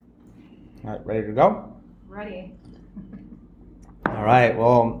All right, ready to go? Ready. All right.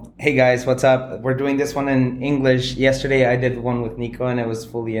 Well, hey guys, what's up? We're doing this one in English. Yesterday I did one with Nico and it was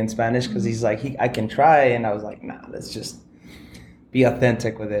fully in Spanish because he's like, I can try. And I was like, nah, let's just be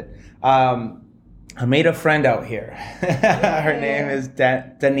authentic with it. I made a friend out here. Her name is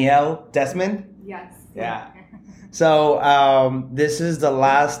Danielle Desmond. Yes. Yeah. So this is the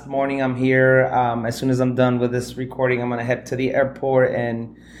last morning I'm here. As soon as I'm done with this recording, I'm going to head to the airport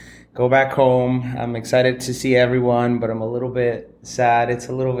and go back home. I'm excited to see everyone, but I'm a little bit sad. It's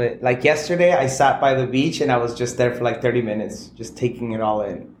a little bit like yesterday I sat by the beach and I was just there for like 30 minutes, just taking it all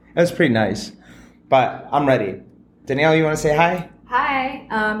in. It was pretty nice, but I'm ready. Danielle, you want to say hi? Hi.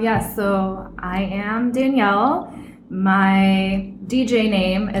 Yes, so I am Danielle. My DJ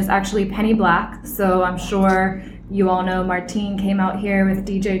name is actually Penny Black, so I'm sure you all know Martine came out here with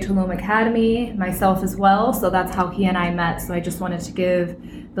DJ Tulum Academy, myself as well, so that's how he and I met. So I just wanted to give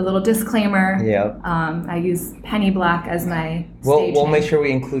the little disclaimer. Yeah. I use Penny Black as my We'll name. make sure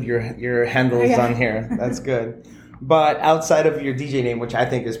we include your handles on here. That's good. But outside of your DJ name, which I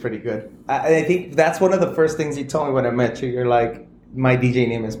think is pretty good, I think that's one of the first things you told me when I met you. You're like, my DJ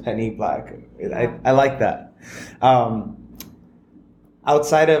name is Penny Black. I like that.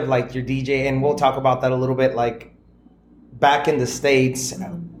 Outside of like your DJ, and we'll talk about that a little bit, like back in the States,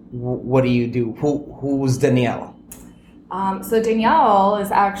 what do you do? Who's Danielle? So Danielle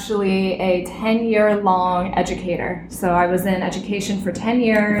is actually a 10-year-long educator. So I was in education for 10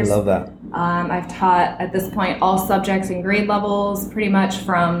 years. I love that. I've taught at this point all subjects and grade levels, pretty much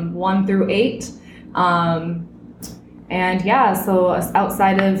from 1 through 8. And yeah, so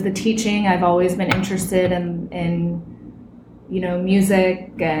outside of the teaching, I've always been interested in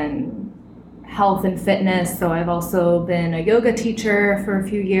music and health and fitness. So I've also been a yoga teacher for a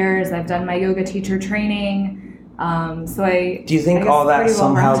few years. I've done my yoga teacher training. Do you think all that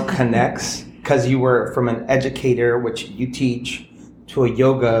somehow connects? Because you were from an educator, which you teach, to a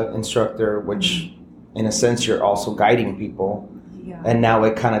yoga instructor, which in a sense you're also guiding people. Yeah. And now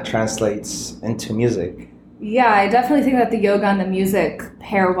it kind of translates into music. Yeah, I definitely think that the yoga and the music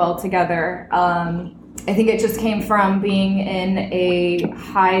pair well together. I think it just came from being in a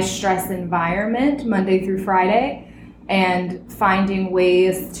high stress environment Monday through Friday and finding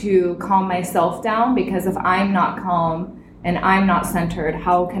ways to calm myself down, because if I'm not calm and I'm not centered,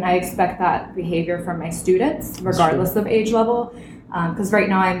 how can I expect that behavior from my students, regardless of age level? Because right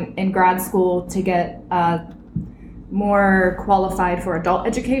now I'm in grad school to get more qualified for adult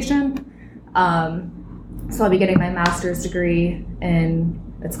education. So I'll be getting my master's degree in,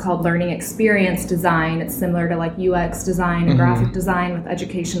 it's called Learning Experience Design. It's similar to like UX design and graphic design with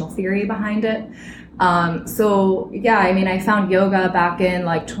educational theory behind it. So yeah, I mean, I found yoga back in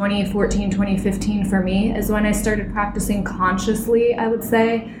like 2014, 2015 for me is when I started practicing consciously, I would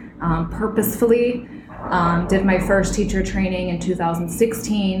say, purposefully. Did my first teacher training in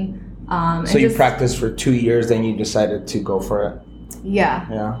 2016. So you practiced for 2 years, then you decided to go for it? Yeah.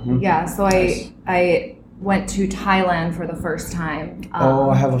 Yeah. Mm-hmm. Yeah, so Nice. I went to Thailand for the first time.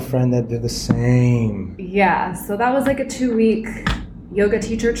 I have a friend that did the same. Yeah, so that was like a 2-week yoga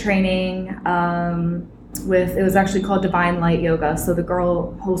teacher training it was actually called Divine Light Yoga. So the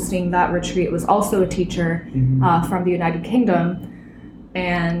girl hosting that retreat was also a teacher from the United Kingdom.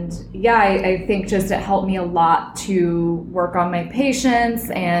 And yeah, I think just it helped me a lot to work on my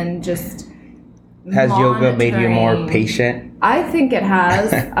patience and just Has yoga made you more patient? I think it has.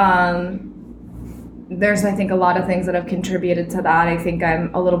 There's, I think, a lot of things that have contributed to that. I think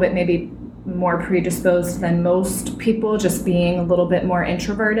I'm a little bit maybe more predisposed than most people, just being a little bit more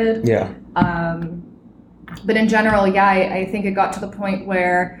introverted. Yeah. But in general, yeah, I think it got to the point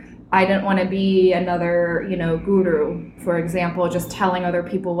where I didn't want to be another, guru, for example, just telling other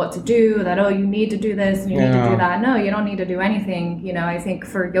people what to do, that, oh, you need to do this and you need to do that. No, you don't need to do anything. I think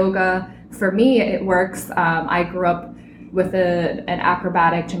for yoga, for me, it works. I grew up with an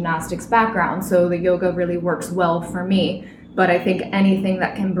acrobatic gymnastics background, so the yoga really works well for me. But I think anything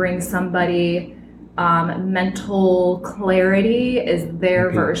that can bring somebody mental clarity is their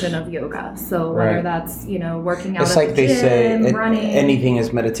version of yoga. So whether that's, working out it's at like the they gym, say, running. anything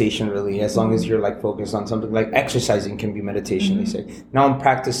is meditation, really, as long as you're like focused on something. Like exercising can be meditation, they say. Now I'm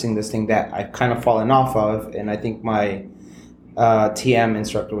practicing this thing that I've kind of fallen off of, and I think my TM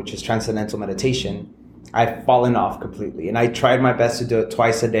instructor, which is Transcendental Meditation, I've fallen off completely. And I tried my best to do it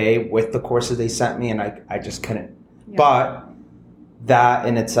twice a day with the courses they sent me, and I just couldn't. Yeah. But that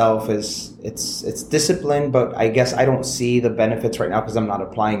in itself is it's discipline, but I guess I don't see the benefits right now because I'm not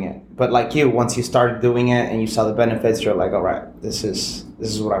applying it. But like you, once you started doing it and you saw the benefits, you're like, all right, this is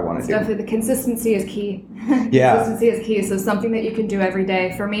what I want to do. Definitely, the consistency is key. Yeah. Consistency is key. So something that you can do every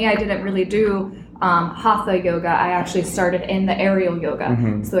day. For me, I didn't really do hatha yoga. I actually started in the aerial yoga.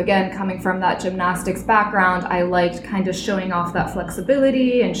 Mm-hmm. So again, coming from that gymnastics background, I liked kind of showing off that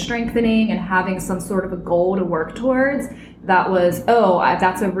flexibility and strengthening and having some sort of a goal to work towards. That was,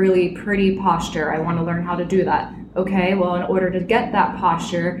 that's a really pretty posture. I want to learn how to do that. Okay, well, in order to get that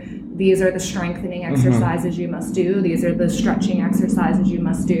posture, these are the strengthening exercises you must do. These are the stretching exercises you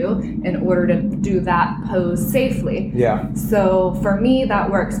must do in order to do that pose safely. Yeah. So for me,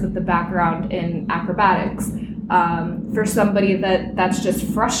 that works with the background in acrobatics. For somebody that's just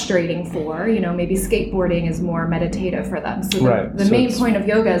frustrating for, maybe skateboarding is more meditative for them. So the main point of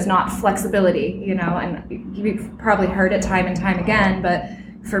yoga is not flexibility, and you've probably heard it time and time again, but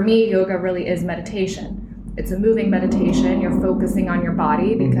for me, yoga really is meditation. It's a moving meditation. You're focusing on your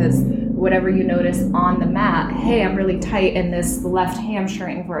body because whatever you notice on the mat, hey, I'm really tight in this left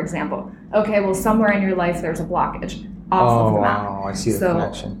hamstring, for example. Okay, well, somewhere in your life there's a blockage off of the mat. Oh, I see the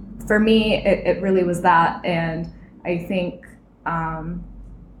connection. For me, it really was that, and I think,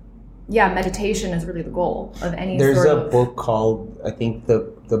 meditation is really the goal of any There's sort of... There's a book called, I think,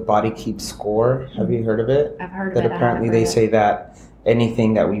 the Body Keeps Score. Have you heard of it? I've heard of it. That apparently they say that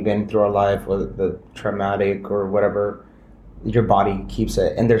anything that we've been through our life, whether the traumatic or whatever, your body keeps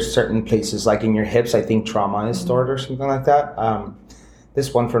it. And there's certain places, like in your hips, I think trauma is stored or something like that.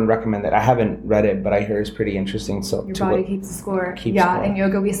 This one friend recommended. I haven't read it, but I hear it's pretty interesting. So your body keeps the score. Score. In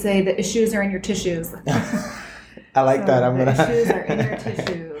yoga we say the issues are in your tissues. I like that. The issues are in your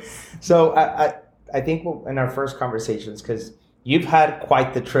tissues. So I think in our first conversations, because you've had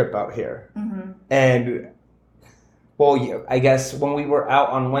quite the trip out here, and well, I guess when we were out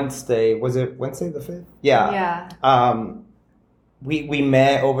on Wednesday, was it Wednesday the 5th? Yeah. Yeah. We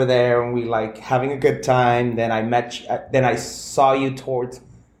met over there and we like having a good time. Then I saw you towards.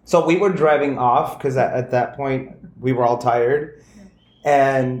 So we were driving off because at that point we were all tired,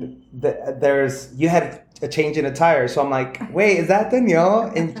 and you had a change in a tire. So I'm like, wait, is that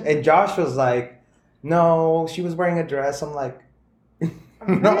Danielle? And Josh was like, no, she was wearing a dress. I'm like,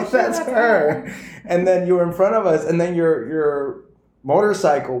 no, that's her. And then you were in front of us, and then your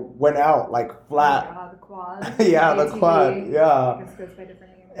motorcycle went out like flat. The quad. Yeah, the quad. Yeah.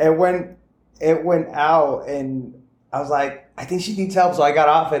 And when it went out, and I was like, I think she needs help. So I got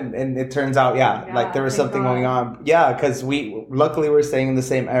off, and it turns out, like there was something going on. Yeah, because we luckily were staying in the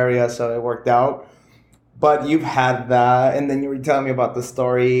same area, so it worked out. But you've had that, and then you were telling me about the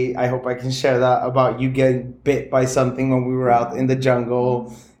story. I hope I can share that about you getting bit by something when we were out in the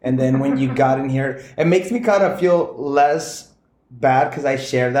jungle. And then when you got in here, it makes me kind of feel less bad because I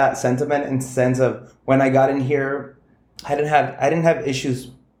share that sentiment in sense of when I got in here, I didn't have issues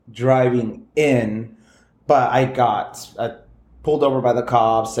driving in, but I got pulled over by the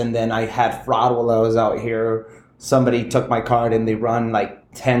cops, and then I had fraud while I was out here. Somebody took my card and they run like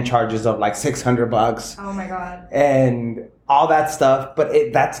 10 charges of like $600. Oh my God. And all that stuff.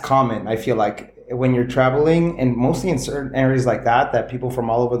 But that's common. I feel like when you're traveling, and mostly in certain areas like that people from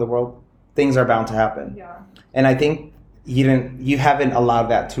all over the world, things are bound to happen. Yeah. And I think you haven't allowed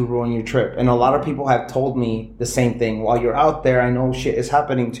that to ruin your trip. And a lot of people have told me the same thing. While you're out there, I know shit is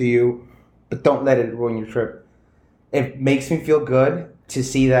happening to you, but don't let it ruin your trip. It makes me feel good to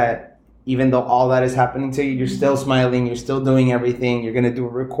see that even though all that is happening to you, you're still smiling, you're still doing everything. You're going to do a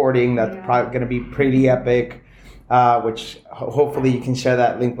recording that's probably going to be pretty epic, which hopefully you can share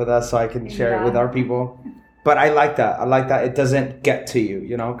that link with us so I can share it with our people. But I like that. It doesn't get to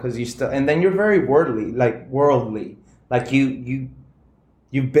you, because you still, and then you're very worldly. Like you've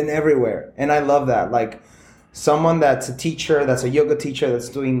been everywhere. And I love that. Like someone that's a teacher, that's a yoga teacher, that's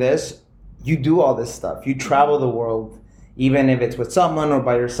doing this, you do all this stuff. You travel the world. Even if it's with someone or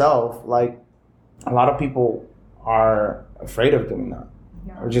by yourself, like a lot of people are afraid of doing that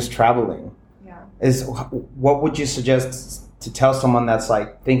or just traveling. Yeah. What would you suggest to tell someone that's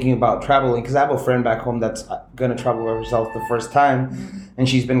like thinking about traveling? Because I have a friend back home that's going to travel by herself the first time, and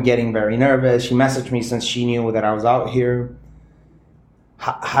she's been getting very nervous. She messaged me since she knew that I was out here.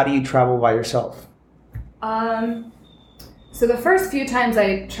 How do you travel by yourself? So the first few times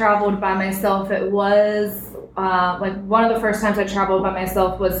I traveled by myself, it was like one of the first times I traveled by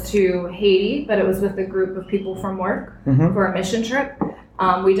myself was to Haiti, but it was with a group of people from work for a mission trip.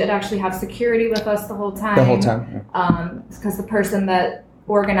 We did actually have security with us the whole time. Because the person that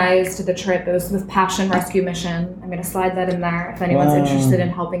organized the trip, it was with Passion Rescue Mission. I'm going to slide that in there if anyone's interested in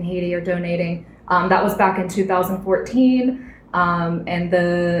helping Haiti or donating. That was back in 2014. And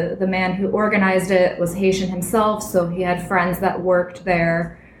the man who organized it was Haitian himself, so he had friends that worked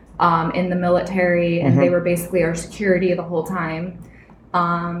there in the military, and they were basically our security the whole time.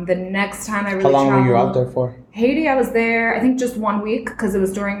 The next time I really How long traveled, were you out there for? Haiti, I was there, I think just 1 week because it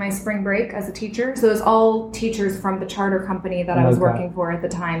was during my spring break as a teacher. So it was all teachers from the charter company that I was working for at the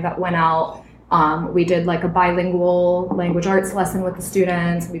time that went out. We did like a bilingual language arts lesson with the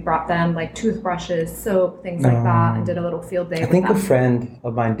students. We brought them like toothbrushes, soap, things like that, and did a little field day. I think a friend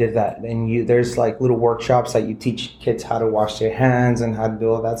of mine did that, and there's like little workshops that you teach kids how to wash their hands and how to do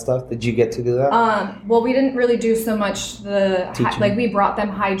all that stuff. Did you get to do that? Well, we didn't really do so much like we brought them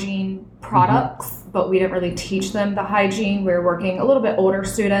hygiene products, but we didn't really teach them the hygiene. We were working a little bit older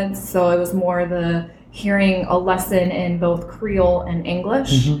students, so it was more the hearing a lesson in both Creole and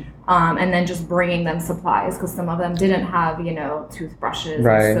English. And then just bringing them supplies because some of them didn't have, toothbrushes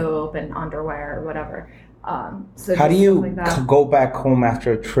and soap and underwear or whatever. So how do you go back home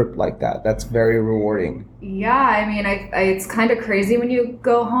after a trip like that? That's very rewarding. Yeah, I mean, it's kind of crazy when you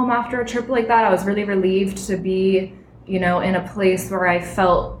go home after a trip like that. I was really relieved to be, in a place where I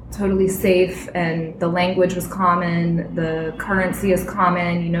felt totally safe and the language was common, the currency is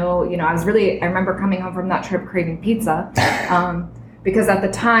common. I remember coming home from that trip craving pizza. Because at the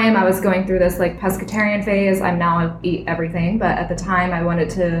time I was going through this like pescatarian phase. I eat everything, but at the time I wanted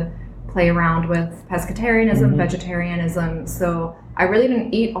to play around with pescatarianism, vegetarianism. So I really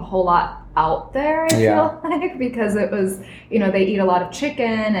didn't eat a whole lot out there, I feel like, because it was, they eat a lot of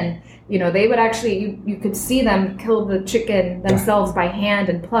chicken and, they would actually, you could see them kill the chicken themselves by hand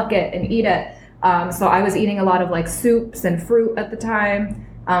and pluck it and eat it. So I was eating a lot of like soups and fruit at the time.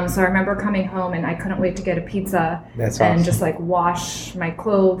 So I remember coming home and I couldn't wait to get a pizza and just like wash my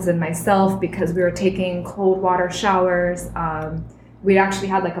clothes and myself because we were taking cold water showers. We actually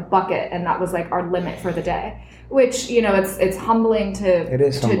had like a bucket and that was like our limit for the day, which, it's humbling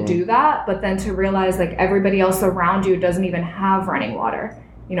to do that. But then to realize like everybody else around you doesn't even have running water.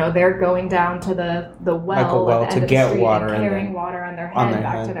 They're going down to the well at the end of the street and carrying water on their head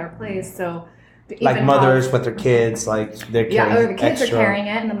back to their place. So like mothers with their kids, like they're carrying the kids extra. are carrying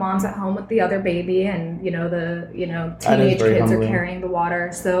it, and the mom's at home with the other baby, and teenage kids humbling. are carrying the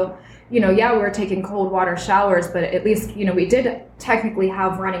water. So we were taking cold water showers, but at least we did technically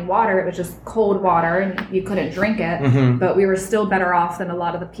have running water. It was just cold water, and you couldn't drink it. But we were still better off than a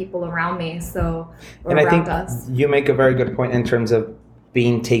lot of the people around me. And I think you make a very good point in terms of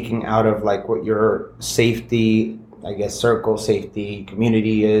being taken out of like what your safety, I guess, circle safety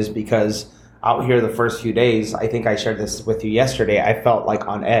community is, because out here the first few days, I think I shared this with you yesterday, I felt like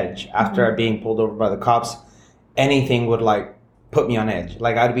on edge. After being pulled over by the cops, anything would like put me on edge.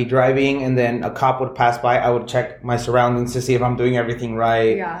 Like I'd be driving and then a cop would pass by, I would check my surroundings to see if I'm doing everything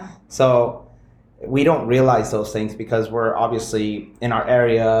right. Yeah. So we don't realize those things because we're obviously in our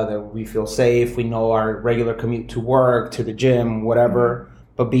area, that we feel safe, we know our regular commute to work, to the gym, whatever.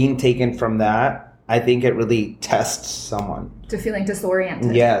 But being taken from that, I think it really tests someone. To feeling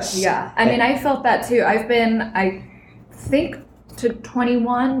disoriented. Yes. Yeah. I mean, I felt that too. I've been, I think, to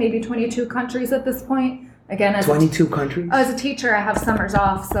 21, maybe 22 countries at this point. Again, as 22 countries? As a teacher, I have summers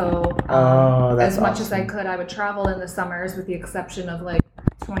off, so as much as I could, I would travel in the summers, with the exception of like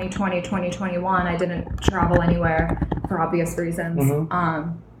 2020, 2021. I didn't travel anywhere for obvious reasons.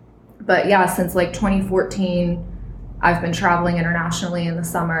 But yeah, since like 2014, I've been traveling internationally in the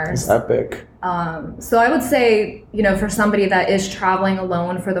summers. It's epic. So I would say, for somebody that is traveling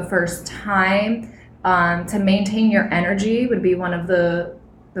alone for the first time, to maintain your energy would be one of the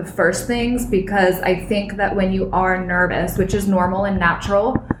first things, because I think that when you are nervous, which is normal and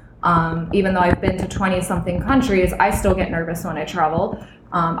natural, even though I've been to 20-something countries, I still get nervous when I travel.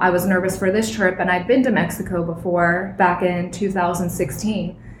 I was nervous for this trip, and I'd been to Mexico before, back in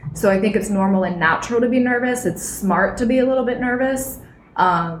 2016. So I think it's normal and natural to be nervous. It's smart to be a little bit nervous.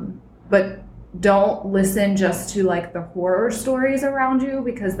 But don't listen just to like the horror stories around you,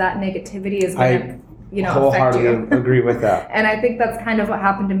 because that negativity is going to, wholeheartedly affect you. Agree with that. And I think that's kind of what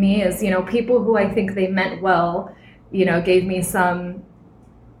happened to me is, people who I think they meant well, gave me some,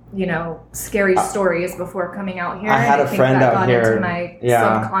 scary stories before coming out here. I had a friend out here. Into my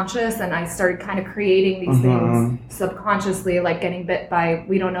subconscious, and I started kind of creating these things subconsciously, like getting bit by,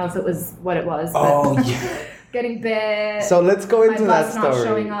 we don't know if it was what it was, but getting bit. So let's go into that story. Not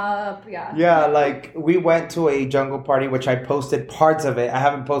showing up. Yeah, like we went to a jungle party, which I posted parts of it. I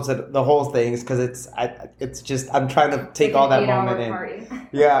haven't posted the whole things because it's just I'm trying to take all that moment in. Party.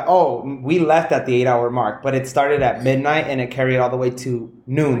 Yeah. Oh, we left at the 8-hour mark, but it started at midnight and it carried all the way to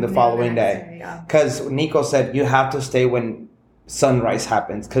noon the following day. Because Nico said you have to stay when sunrise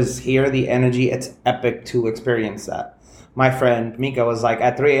happens, because here the energy, it's epic to experience that. my friend Mika was like,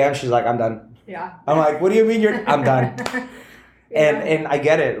 at 3 a.m., she's like, I'm done. Yeah. I'm like, what do you mean I'm done? Yeah. And I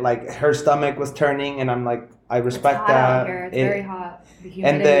get it. Like, her stomach was turning, and I'm like, I respect it's hot that. Out here. It's very hot. The humidity.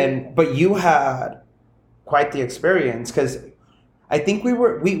 And then, but you had quite the experience, because I think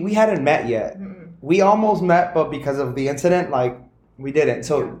we hadn't met yet. Mm-mm. We almost met, but because of the incident, like, we didn't.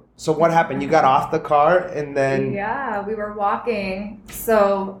 So what happened? You got off the car, and then... Yeah, we were walking.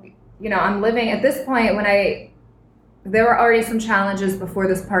 So, I'm living at this point there were already some challenges before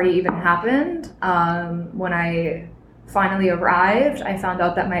this party even happened. When I finally arrived, I found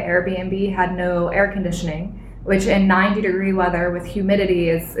out that my Airbnb had no air conditioning, which in 90-degree weather with humidity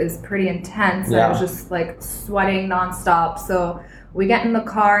is pretty intense. Yeah. I was just like sweating nonstop. So we get in the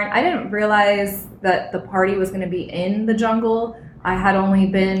car, and I didn't realize that the party was going to be in the jungle. I had only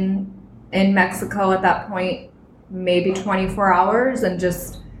been in Mexico at that point maybe 24 hours, and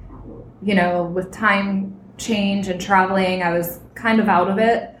just, with time change and traveling, I was kind of out of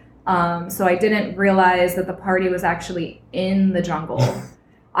it. So I didn't realize that the party was actually in the jungle.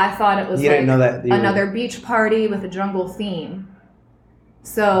 I thought it was didn't know that another beach party with a jungle theme.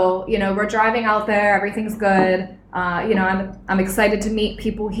 So, we're driving out there, everything's good. I'm excited to meet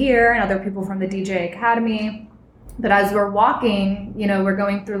people here and other people from the DJ Academy. But as we're walking, we're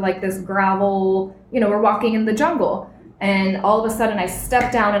going through like this gravel, we're walking in the jungle. And all of a sudden I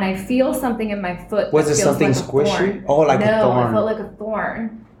step down and I feel something in my foot. Was it something like squishy? Oh, like a thorn. No, it felt like a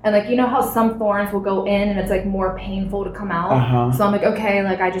thorn. And like, how some thorns will go in and it's like more painful to come out. Uh-huh. So I'm like, okay,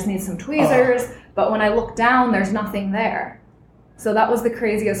 like I just need some tweezers. But when I look down, there's nothing there. So that was the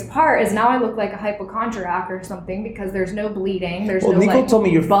craziest part, is now I look like a hypochondriac or something, because there's no bleeding. There's no Nico like told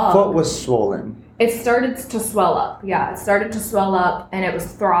me your bug. foot was swollen. It started to swell up. Yeah, it started to swell up and it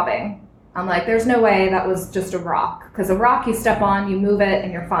was throbbing. I'm like, there's no way that was just a rock. Because a rock you step on, you move it,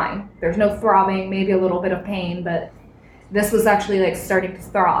 and you're fine. There's no throbbing, maybe a little bit of pain, but this was actually like starting to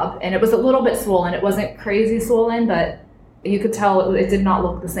throb. And it was a little bit swollen. It wasn't crazy swollen, but you could tell it did not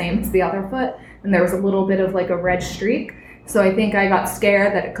look the same as the other foot. And there was a little bit of like a red streak. So I think I got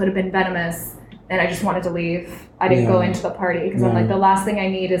scared that it could have been venomous, and I just wanted to leave. I didn't go into the party, because I'm like, the last thing I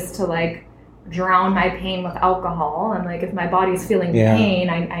need is to like drown my pain with alcohol. I'm like, if my body's feeling pain,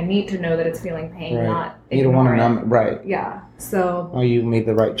 I need to know that it's feeling pain, not ignore you don't want to it. numb it. Right. Yeah. So. Oh, you made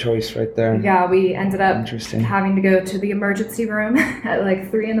the right choice right there. Yeah, we ended up having to go to the emergency room at like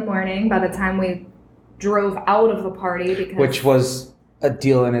 3 a.m. by the time we drove out of the party, which was a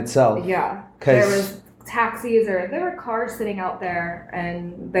deal in itself. Yeah. There was taxis, or there were cars sitting out there,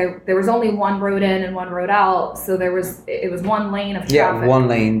 and there was only one road in and one road out, so it was one lane of traffic. Yeah, one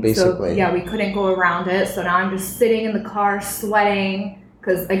lane basically. So, we couldn't go around it. So now I'm just sitting in the car sweating,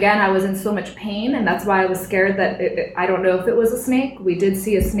 because again I was in so much pain, and that's why I was scared that I don't know if it was a snake. We did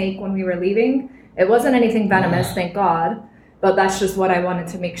see a snake when we were leaving. It wasn't anything venomous, thank God, but that's just what I wanted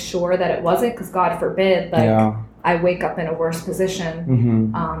to make sure that it wasn't, because God forbid I wake up in a worse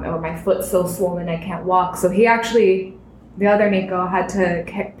position, or my foot's so swollen I can't walk. So he actually, the other Nico, had to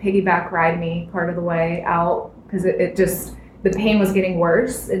piggyback ride me part of the way out, because it just, the pain was getting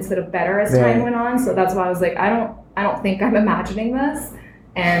worse instead of better as time went on. So that's why I was like, I don't think I'm imagining this,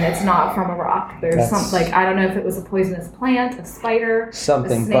 and it's not from a rock. There's some, like, I don't know if it was a poisonous plant, a spider,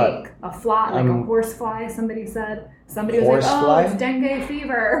 something, a snake, a fly, like a horsefly. Somebody said. Somebody was like, "Oh, it's dengue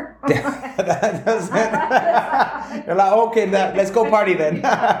fever." That doesn't. You're like, okay, let's go party then.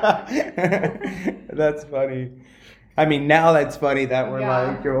 That's funny. I mean, now that's funny that we're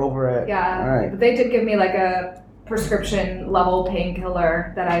like, you're over it. Yeah. All right. But they did give me like a prescription level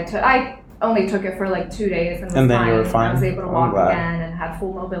painkiller that I took. I only took it for like 2 days, and then you were fine. I was able to walk again and had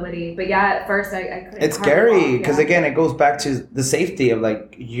full mobility. But yeah, at first I couldn't. It's scary, because again, it goes back to the safety of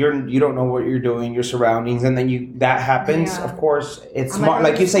like you don't know what you're doing, your surroundings, and then that happens. Of course, it's smart.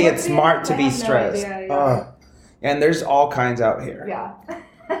 Like you say, it's smart to be stressed. And there's all kinds out here. Yeah.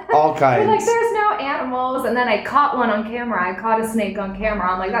 All kinds. Like, there's no animals, and then I caught one on camera. I caught a snake on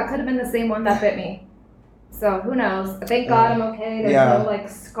camera. I'm like, that could have been the same one that bit me. So who knows? Thank God I'm okay. There's no like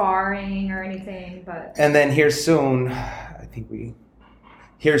scarring or anything. But and then here soon, I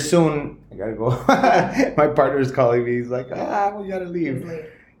gotta go. My partner's calling me. He's like, we gotta leave.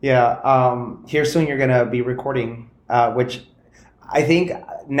 Yeah. Here soon you're gonna be recording, which I think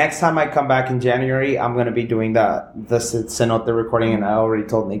next time I come back in January, I'm gonna be doing the cenote recording, and I already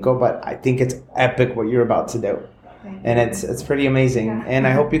told Nico, but I think it's epic what you're about to do. And it's pretty amazing. Yeah. And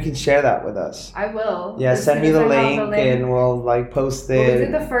I hope you can share that with us. I will. Yeah, send me the link and we'll post it. Well, we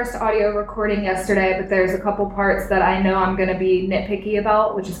did the first audio recording yesterday, but there's a couple parts that I know I'm going to be nitpicky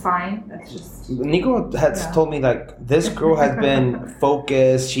about, which is fine. That's just... Nico has told me this girl has been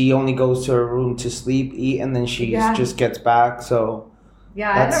focused. She only goes to her room to sleep, eat, and then she just gets back. So...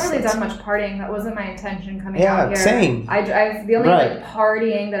 Yeah, I haven't really done much partying. That wasn't my intention coming out here. Yeah, same. The only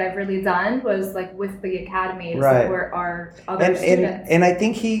partying that I've really done was with the academy to support our other students. And I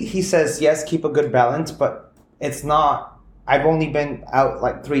think he says, yes, keep a good balance, but it's not. I've only been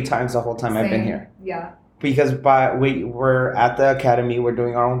out 3 times the whole time I've been here. Yeah. Because we're at the academy, we're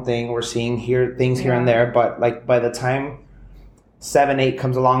doing our own thing, we're seeing things here and there, but by the time 7, 8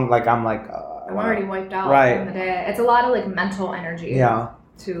 comes along, I'm already wiped out from the day. It's a lot of mental energy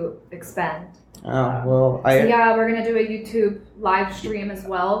to expend. Oh, well, we're going to do a YouTube live stream as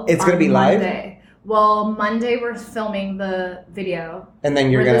well. It's going to be Monday. Live? Well, Monday we're filming the video. And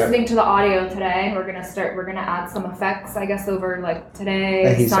then we're listening to the audio today, and we're going to add some effects, I guess, over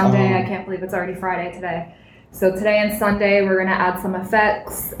today, Sunday. I can't believe it's already Friday today. So today and Sunday we're going to add some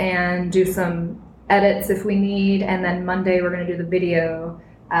effects and do some edits if we need, and then Monday we're going to do the video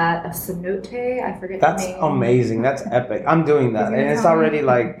at a cenote. I forget the name. That's amazing. That's epic. I'm doing that. And it's already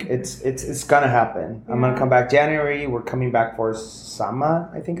it's gonna happen. Yeah. I'm gonna come back January. We're coming back for Sama,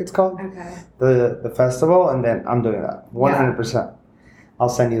 I think it's called. Okay. The festival, and then I'm doing that. 100%. I'll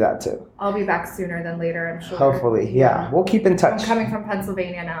send you that too. I'll be back sooner than later, I'm sure. Hopefully, yeah. We'll keep in touch. I'm coming from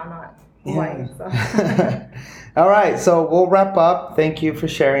Pennsylvania now, not Hawaii. So. All right, so we'll wrap up. Thank you for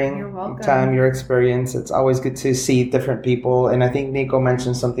sharing your experience. It's always good to see different people. And I think Nico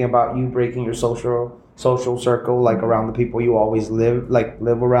mentioned something about you breaking your social circle, around the people you always live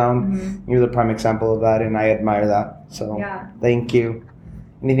around. Mm-hmm. You're the prime example of that, and I admire that. So thank you.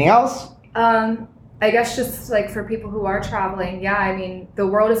 Anything else? I guess just for people who are traveling, I mean, the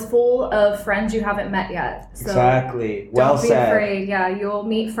world is full of friends you haven't met yet. So exactly. Well said. Don't be afraid. Yeah, you'll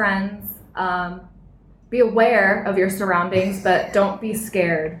meet friends. Be aware of your surroundings, but don't be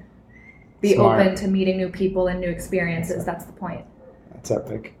scared. Be open to meeting new people and new experiences. That's the point. That's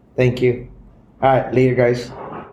epic. Thank you. All right, later, guys.